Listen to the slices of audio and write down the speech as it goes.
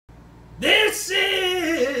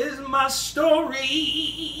my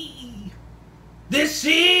story. This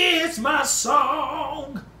is my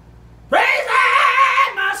song.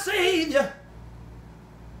 Praising my Savior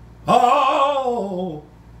all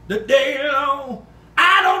the day long.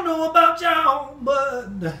 I don't know about y'all, but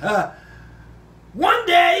one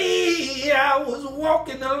day I was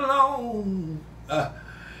walking along.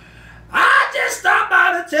 I just stopped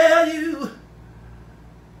by to tell you,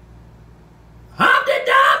 Humpty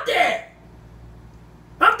Dumpty,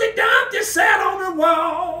 Humpty Dumpty sat on the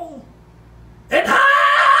wall, and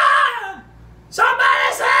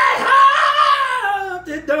somebody say,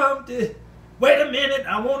 Humpty Dumpty. Wait a minute,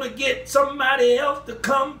 I want to get somebody else to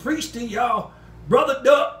come preach to y'all. Brother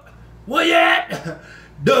Duck, where you at?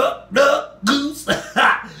 Duck, duck, goose.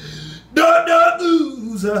 Duck, duck,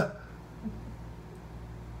 goose. Duck,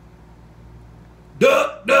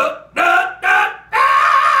 duck, duck, duck.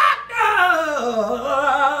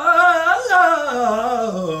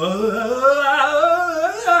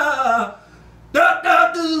 Duck,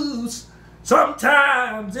 duck, goose.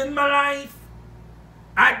 Sometimes in my life,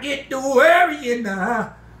 I get to worrying,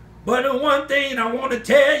 but the one thing I want to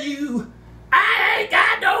tell you, I ain't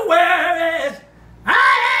got no worries.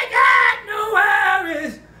 I ain't got no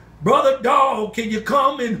worries. Brother Dog, can you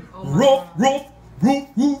come and roof, roof, roof,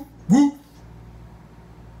 roof, roof?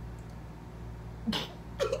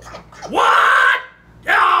 What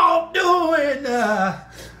y'all doing?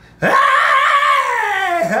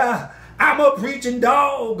 I'm a preaching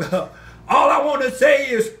dog. All I want to say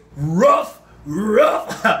is rough.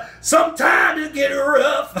 Rough. Sometimes it get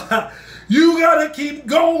rough. You gotta keep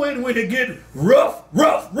going when it get rough,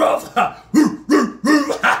 rough, rough.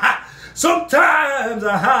 Sometimes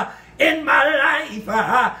in my life,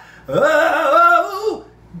 oh,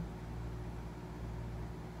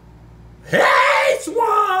 hey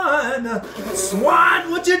Swan,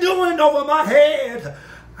 Swan, what you doing over my head?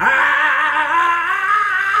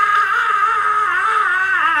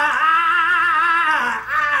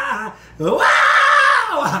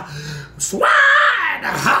 Wow! Swine!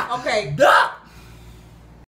 Okay. Duck!